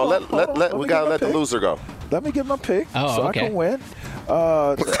got to let the loser go. Let me get my pick so I can win.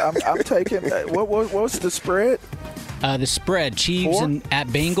 I'm taking what's the spread? The spread, Chiefs at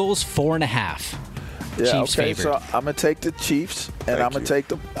Bengals 4.5. Yeah, Chiefs okay. favored. So I'm gonna take the Chiefs, and I'm gonna take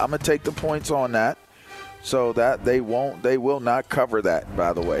the points on that, so that they will not cover that.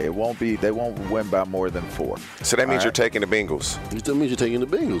 By the way, they won't win by more than 4. So that means you're taking the Bengals. That means you're taking the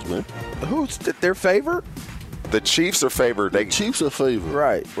Bengals, man. Who's their favorite? The Chiefs are favored. The Chiefs are favored.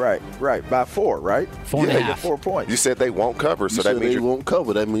 Right. By 4, right? 4.5. 4 points. You said they won't cover, so that means they won't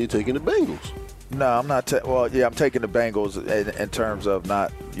cover. That means you're taking the Bengals. No, I'm not. I'm taking the Bengals in terms of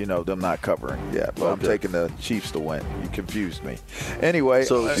not, them not covering. Yeah, but I'm taking the Chiefs to win. You confused me. Anyway,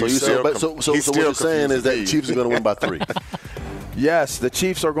 so what you're saying is that the Chiefs are going to win by 3. Yes, the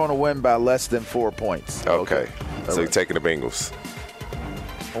Chiefs are going to win by less than 4 points. Okay. So you're taking the Bengals.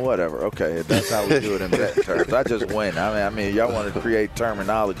 Whatever. Okay, that's how we do it in betting terms. I just win. I mean, y'all want to create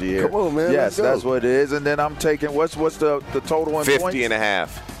terminology here. Come on, man. Yes, that's what it is. And then I'm taking what's the total in 50 points? 50.5.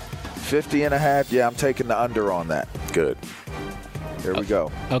 50.5. Yeah, I'm taking the under on that. Good. Here we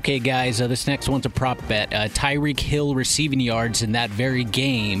go. Okay, guys, this next one's a prop bet. Tyreek Hill receiving yards in that very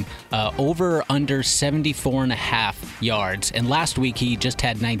game, over under 74.5 yards. And last week he just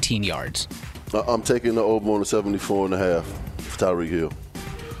had 19 yards. I'm taking the over on the 74.5 for Tyreek Hill.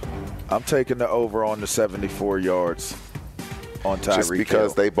 I'm taking the over on the 74 yards on Tyreek Hill. Just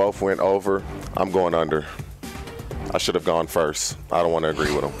because they both went over, I'm going under. I should have gone first. I don't want to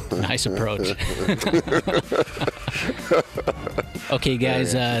agree with him. Nice approach. Okay,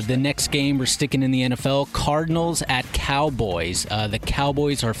 guys, the next game, we're sticking in the NFL. Cardinals at Cowboys. The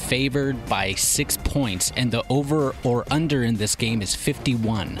Cowboys are favored by 6 points, and the over or under in this game is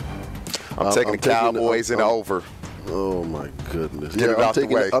 51. I'm taking the Cowboys in over. Oh, my goodness. Get it out the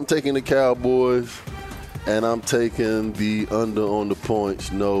way. I'm taking the Cowboys, and I'm taking the under on the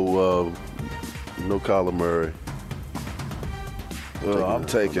points. No Kyler Murray. Well, I'm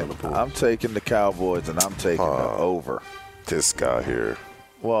taking the Cowboys, and I'm taking the over. This guy here.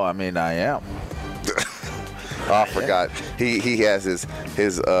 Well, I mean, I am. I forgot. He has his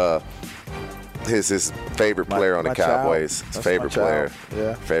favorite player on the Cowboys. His favorite player.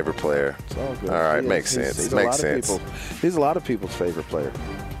 Yeah. Favorite player. It's all good. All right, makes sense. He's a lot of people's favorite player.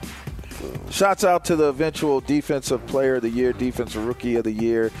 Shouts out to the eventual Defensive Player of the Year, Defensive Rookie of the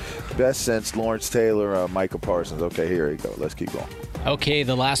Year, best since Lawrence Taylor, Micah Parsons. Okay, here you go. Let's keep going. Okay,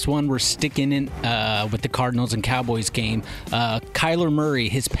 the last one we're sticking in with the Cardinals and Cowboys game. Kyler Murray,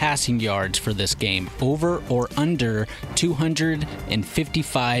 his passing yards for this game, over or under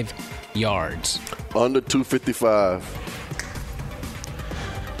 255 yards? Under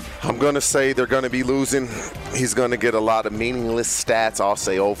 255. I'm going to say they're going to be losing. He's going to get a lot of meaningless stats. I'll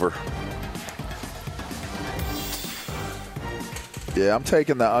say over. Yeah, I'm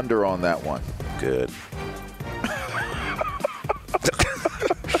taking the under on that one. Good.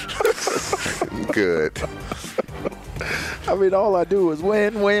 Good. I mean, all I do is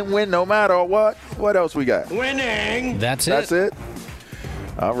win, no matter what. What else we got? Winning. That's it. That's it?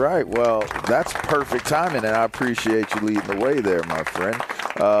 All right. Well, that's perfect timing, and I appreciate you leading the way there, my friend.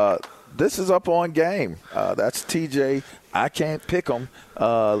 This is Up On Game. That's TJ. I can't pick them,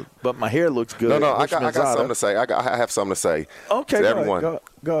 but my hair looks good. No, I got something to say. I have something to say. Okay, to everyone.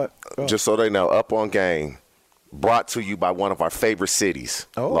 Go ahead. Just so they know, Up On Game, brought to you by one of our favorite cities,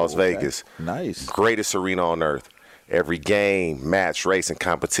 Las Vegas. Nice. Greatest arena on earth. Every game, match, race, and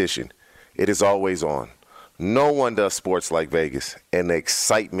competition, it is always on. No one does sports like Vegas, and the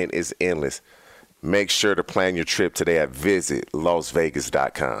excitement is endless. Make sure to plan your trip today at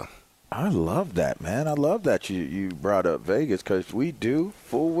visitlasvegas.com. I love that, man. I love that you brought up Vegas because we do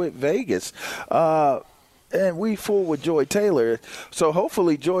fool with Vegas. And we fool with Joy Taylor. So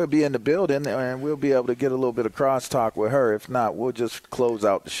hopefully Joy will be in the building and we'll be able to get a little bit of crosstalk with her. If not, we'll just close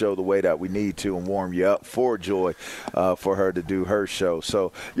out the show the way that we need to and warm you up for Joy for her to do her show.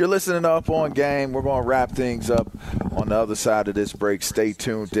 So you're listening to Up On Game. We're going to wrap things up on the other side of this break. Stay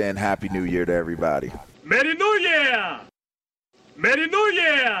tuned in. Happy New Year to everybody. Merry New Year! Merry New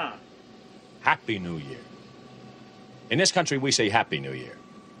Year! Happy New Year. In this country, we say Happy New Year.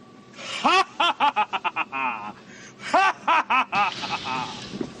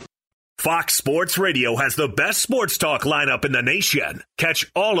 Fox Sports Radio has the best sports talk lineup in the nation.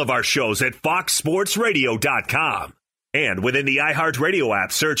 Catch all of our shows at foxsportsradio.com. And within the iHeartRadio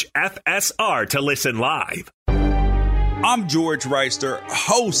app, search FSR to listen live. I'm George Reister,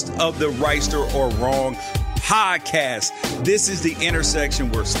 host of the Reister or Wrong podcast. This is the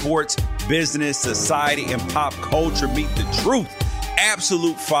intersection where sports, business, society, and pop culture meet the truth.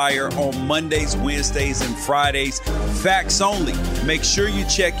 Absolute fire on Mondays, Wednesdays, and Fridays. Facts only. Make sure you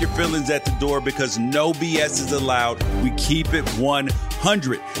check your feelings at the door because no BS is allowed. We keep it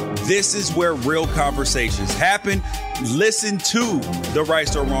 100. This is where real conversations happen. Listen to the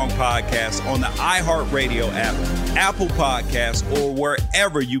Right or Wrong podcast on the iHeartRadio app, Apple Podcasts, or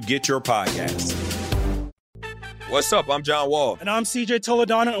wherever you get your podcasts. What's up? I'm John Wall. And I'm CJ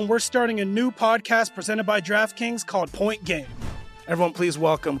Toledano, and we're starting a new podcast presented by DraftKings called Point Game. Everyone, please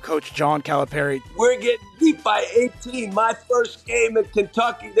welcome Coach John Calipari. We're getting beat by 18. My first game in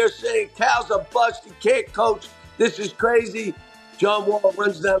Kentucky, they're saying Cal's a bust. He can't coach. This is crazy. John Wall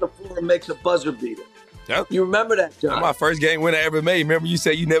runs down the floor and makes a buzzer beater. Yep. You remember that, John? That's my first game winner I ever made. Remember you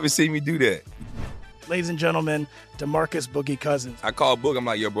said you never seen me do that. Ladies and gentlemen, DeMarcus Boogie Cousins. I called Boog. I'm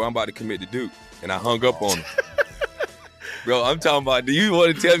like, yo, bro, I'm about to commit to Duke. And I hung up on him. Bro, I'm talking about, do you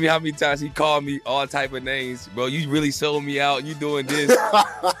want to tell me how many times he called me all type of names? Bro, you really sold me out. You doing this.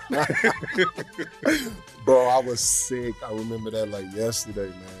 Bro, I was sick. I remember that like yesterday,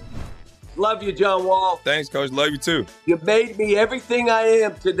 man. Love you, John Wall. Thanks, Coach. Love you, too. You made me everything I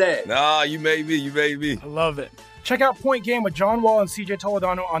am today. Nah, you made me. You made me. I love it. Check out Point Game with John Wall and CJ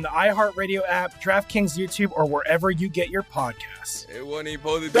Toledano on the iHeartRadio app, DraftKings YouTube, or wherever you get your podcasts. It wasn't even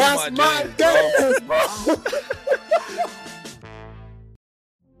supposed to be That's my game, bro.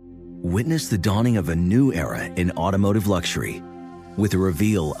 Witness the dawning of a new era in automotive luxury with a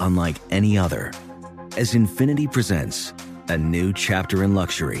reveal unlike any other as Infiniti presents a new chapter in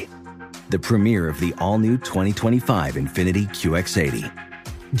luxury, the premiere of the all-new 2025 Infiniti QX80.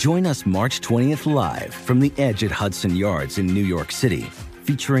 Join us March 20th live from the Edge at Hudson Yards in New York City,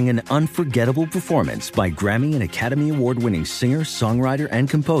 featuring an unforgettable performance by Grammy and Academy Award-winning singer, songwriter, and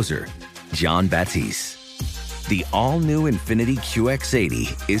composer, Jon Batiste. The all-new Infiniti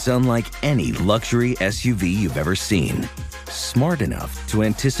QX80 is unlike any luxury SUV you've ever seen. Smart enough to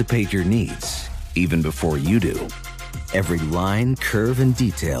anticipate your needs, even before you do. Every line, curve, and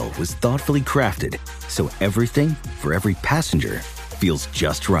detail was thoughtfully crafted, so everything for every passenger feels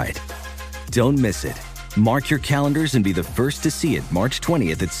just right. Don't miss it. Mark your calendars and be the first to see it March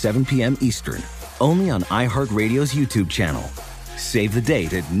 20th at 7 p.m. Eastern, only on iHeartRadio's YouTube channel. Save the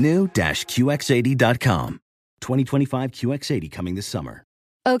date at new-QX80.com. 2025 QX80 coming this summer.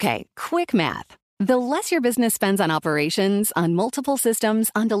 Okay, quick math. The less your business spends on operations, on multiple systems,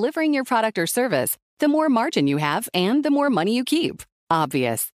 on delivering your product or service, the more margin you have and the more money you keep.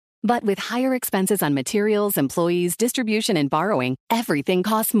 Obvious. But with higher expenses on materials, employees, distribution, and borrowing, everything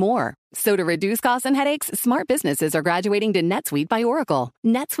costs more. So to reduce costs and headaches, smart businesses are graduating to NetSuite by Oracle.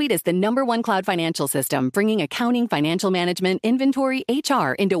 NetSuite is the #1 cloud financial system, bringing accounting, financial management, inventory,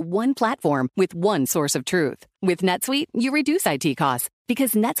 HR into one platform with one source of truth. With NetSuite, you reduce IT costs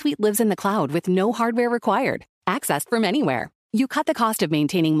because NetSuite lives in the cloud with no hardware required, accessed from anywhere. You cut the cost of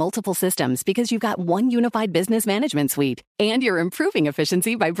maintaining multiple systems because you've got one unified business management suite. And you're improving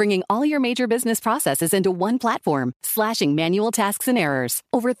efficiency by bringing all your major business processes into one platform, slashing manual tasks and errors.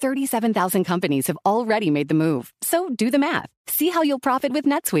 Over 37,000 companies have already made the move. So do the math. See how you'll profit with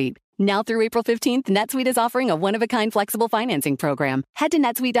NetSuite. Now through April 15th, NetSuite is offering a one-of-a-kind flexible financing program. Head to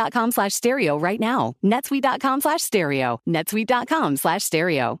netsuite.com/stereo right now. netsuite.com/stereo.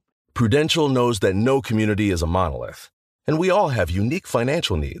 netsuite.com/stereo. Prudential knows that no community is a monolith, and we all have unique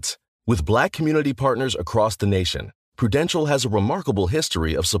financial needs. With Black community partners across the nation, Prudential has a remarkable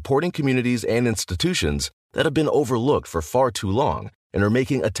history of supporting communities and institutions that have been overlooked for far too long and are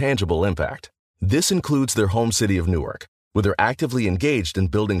making a tangible impact. This includes their home city of Newark, where they're actively engaged in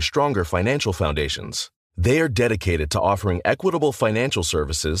building stronger financial foundations. They are dedicated to offering equitable financial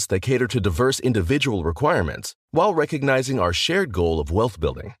services that cater to diverse individual requirements while recognizing our shared goal of wealth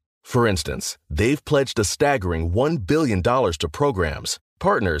building. For instance, they've pledged a staggering $1 billion to programs,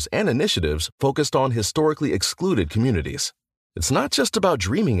 partners, and initiatives focused on historically excluded communities. It's not just about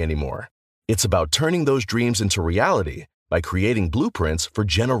dreaming anymore. It's about turning those dreams into reality by creating blueprints for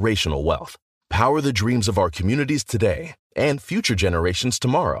generational wealth. Power the dreams of our communities today and future generations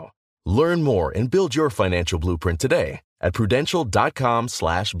tomorrow. Learn more and build your financial blueprint today at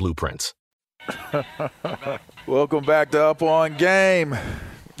prudential.com/blueprints. Welcome back to Up On Game.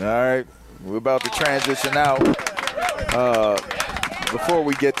 All right, we're about to transition out. Before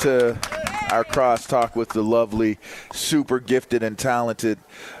we get to our crosstalk with the lovely, super gifted and talented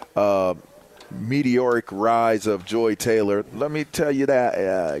meteoric rise of Joy Taylor, let me tell you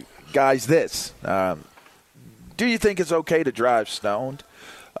that, guys, this. Do you think it's okay to drive stoned?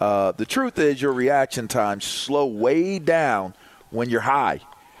 The truth is your reaction times slow way down when you're high.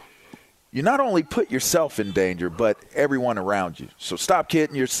 You not only put yourself in danger, but everyone around you. So stop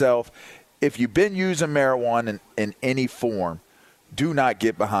kidding yourself. If you've been using marijuana in any form, do not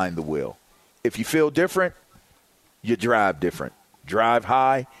get behind the wheel. If you feel different, you drive different. Drive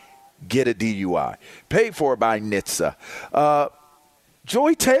high, get a DUI. Paid for by NHTSA.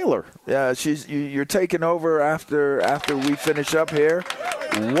 Joy Taylor, you're taking over after we finish up here.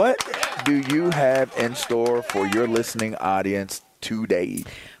 What do you have in store for your listening audience today?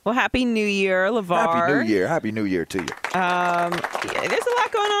 Well, Happy New Year, LeVar. Happy New Year. Happy New Year to you. There's a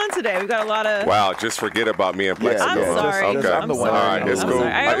lot going on today. We've got a lot of... Wow, just forget about me and Plexico. I'm sorry. Okay. I'm sorry. All right, it's cool.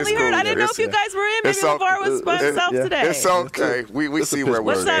 I only heard. I didn't know if you guys were in. Maybe LeVar was by himself today. It's okay. We see where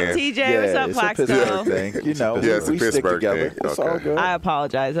we're What's up, TJ? What's up, Plaxico? Thing. You know, it's a we Pittsburgh stick together. thing. It's all good. I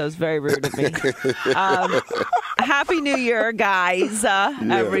apologize. That was very rude of me. Happy New Year, guys,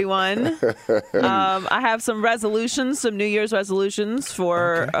 everyone. I have some resolutions, some New Year's resolutions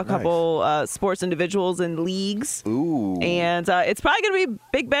for a couple sports individuals and leagues. Ooh. And it's probably going to be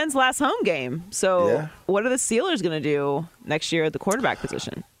Big Ben's last home game. So what are the Steelers going to do next year at the quarterback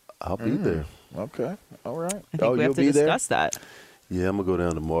position? I'll be there. Okay. All right. I think we have to discuss that. Yeah, I'm gonna go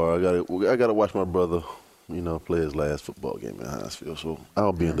down tomorrow. I gotta watch my brother, play his last football game in Hinesfield. So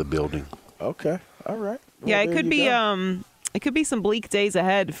I'll be in the building. Okay. All right. Yeah, it could be it could be some bleak days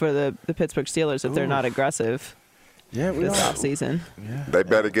ahead for the Pittsburgh Steelers if they're not aggressive. Yeah, this offseason. Yeah. They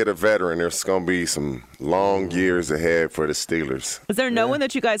better get a veteran. There's going to be some long years ahead for the Steelers. Is there no one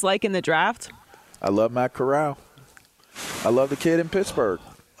that you guys like in the draft? I love Matt Corral. I love the kid in Pittsburgh.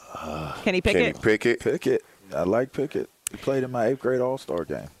 Kenny Pickett? Pickett. I like Pickett. He played in my 8th grade All-Star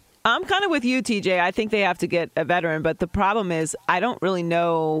game. I'm kind of with you, TJ. I think they have to get a veteran, but the problem is I don't really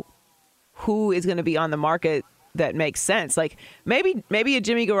know who is going to be on the market that makes sense. Like maybe a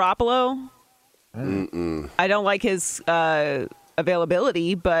Jimmy Garoppolo. I don't like his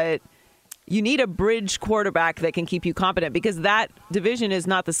availability, but you need a bridge quarterback that can keep you competent because that division is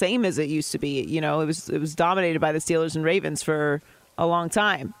not the same as it used to be. It was dominated by the Steelers and Ravens for a long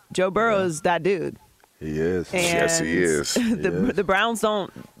time. Joe Burrow's that dude. He is. And yes, he is. The Browns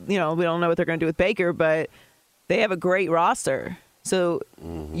don't, we don't know what they're going to do with Baker, but they have a great roster. So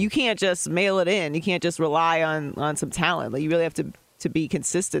you can't just mail it in. You can't just rely on some talent. Like you really have to to be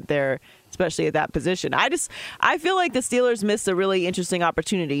consistent there, especially at that position. I feel like the Steelers missed a really interesting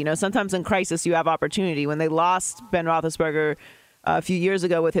opportunity. You know, sometimes in crisis you have opportunity. When they lost Ben Roethlisberger a few years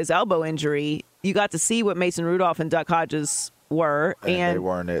ago with his elbow injury, you got to see what Mason Rudolph and Duck Hodges were, and they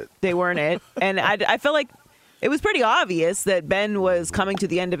weren't it. They weren't it, and I feel like it was pretty obvious that Ben was coming to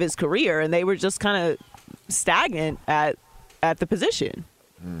the end of his career, and they were just kind of stagnant at the position.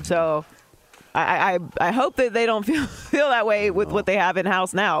 Mm-hmm. So I hope that they don't feel that way with what they have in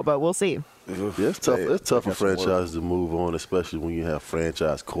house now, but we'll see. Yeah, it's tough. It's tough for franchises to move on, especially when you have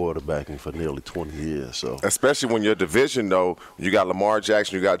franchise quarterbacking for nearly 20 years. So, especially when your division, though, you got Lamar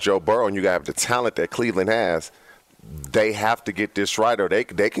Jackson, you got Joe Burrow, and you got the talent that Cleveland has. They have to get this right, or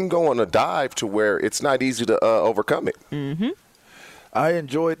they can go on a dive to where it's not easy to overcome it. Mm-hmm. I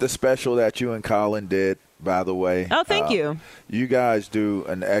enjoyed the special that you and Colin did, by the way. Oh, thank you. You guys do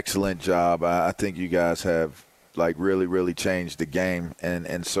an excellent job. I think you guys have really, really changed the game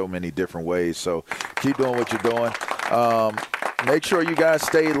in so many different ways. So keep doing what you're doing. Make sure you guys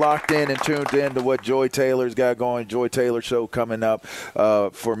stay locked in and tuned in to what Joy Taylor's got going. Joy Taylor Show coming up.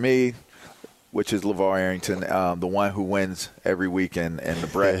 For me, which is LeVar Arrington, the one who wins every weekend and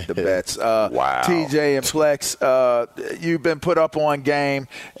the bets. Wow. TJ and Plex, you've been put up on game,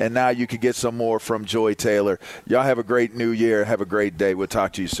 and now you can get some more from Joy Taylor. Y'all have a great new year. Have a great day. We'll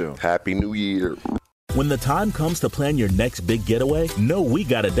talk to you soon. Happy New Year. When the time comes to plan your next big getaway, know we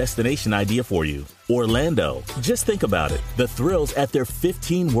got a destination idea for you. Orlando. Just think about it. The thrills at their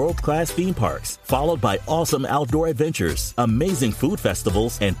 15 world-class theme parks, followed by awesome outdoor adventures, amazing food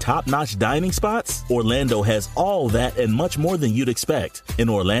festivals, and top-notch dining spots. Orlando has all that and much more than you'd expect. In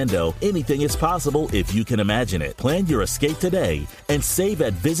Orlando, anything is possible if you can imagine it. Plan your escape today and save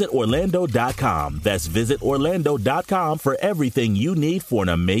at visitorlando.com. That's visitorlando.com for everything you need for an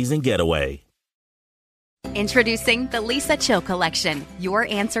amazing getaway. Introducing the Lisa Chill Collection, your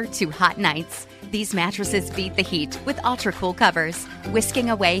answer to hot nights. These mattresses beat the heat with ultra-cool covers, whisking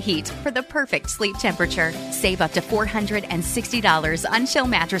away heat for the perfect sleep temperature. Save up to $460 on Chill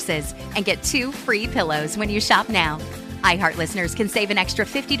mattresses and get 2 free pillows when you shop now. iHeart listeners can save an extra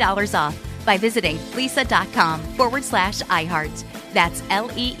 $50 off by visiting lisa.com/iHeart. That's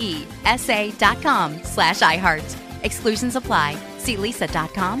LEESA.com/iHeart. Exclusions apply. See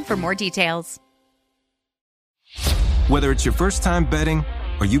lisa.com for more details. Whether it's your first time betting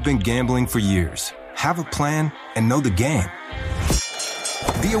or you've been gambling for years, have a plan and know the game.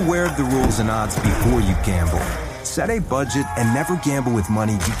 Be aware of the rules and odds before you gamble. Set a budget and never gamble with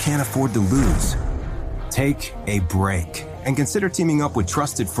money you can't afford to lose. Take a break and consider teaming up with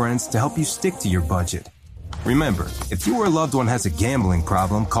trusted friends to help you stick to your budget. Remember, if you or a loved one has a gambling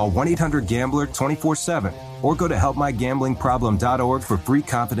problem, call 1-800-GAMBLER 24/7 or go to helpmygamblingproblem.org for free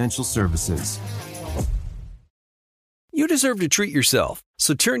confidential services. You deserve to treat yourself,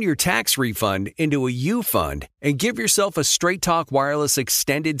 so turn your tax refund into a U fund and give yourself a Straight Talk Wireless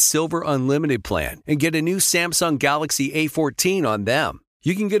Extended Silver Unlimited plan and get a new Samsung Galaxy A14 on them.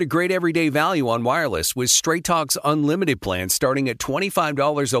 You can get a great everyday value on wireless with Straight Talk's Unlimited plan starting at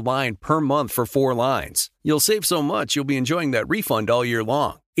 $25 a line per month for 4 lines. You'll save so much you'll be enjoying that refund all year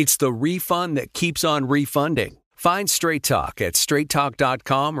long. It's the refund that keeps on refunding. Find Straight Talk at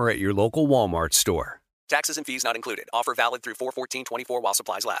straighttalk.com or at your local Walmart store. Taxes and fees not included. Offer valid through 4/14/24 while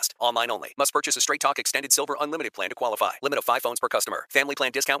supplies last. Online only. Must purchase a Straight Talk Extended Silver Unlimited plan to qualify. Limit of 5 phones per customer. Family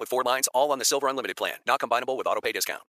plan discount with 4 lines, all on the Silver Unlimited plan. Not combinable with auto pay discount.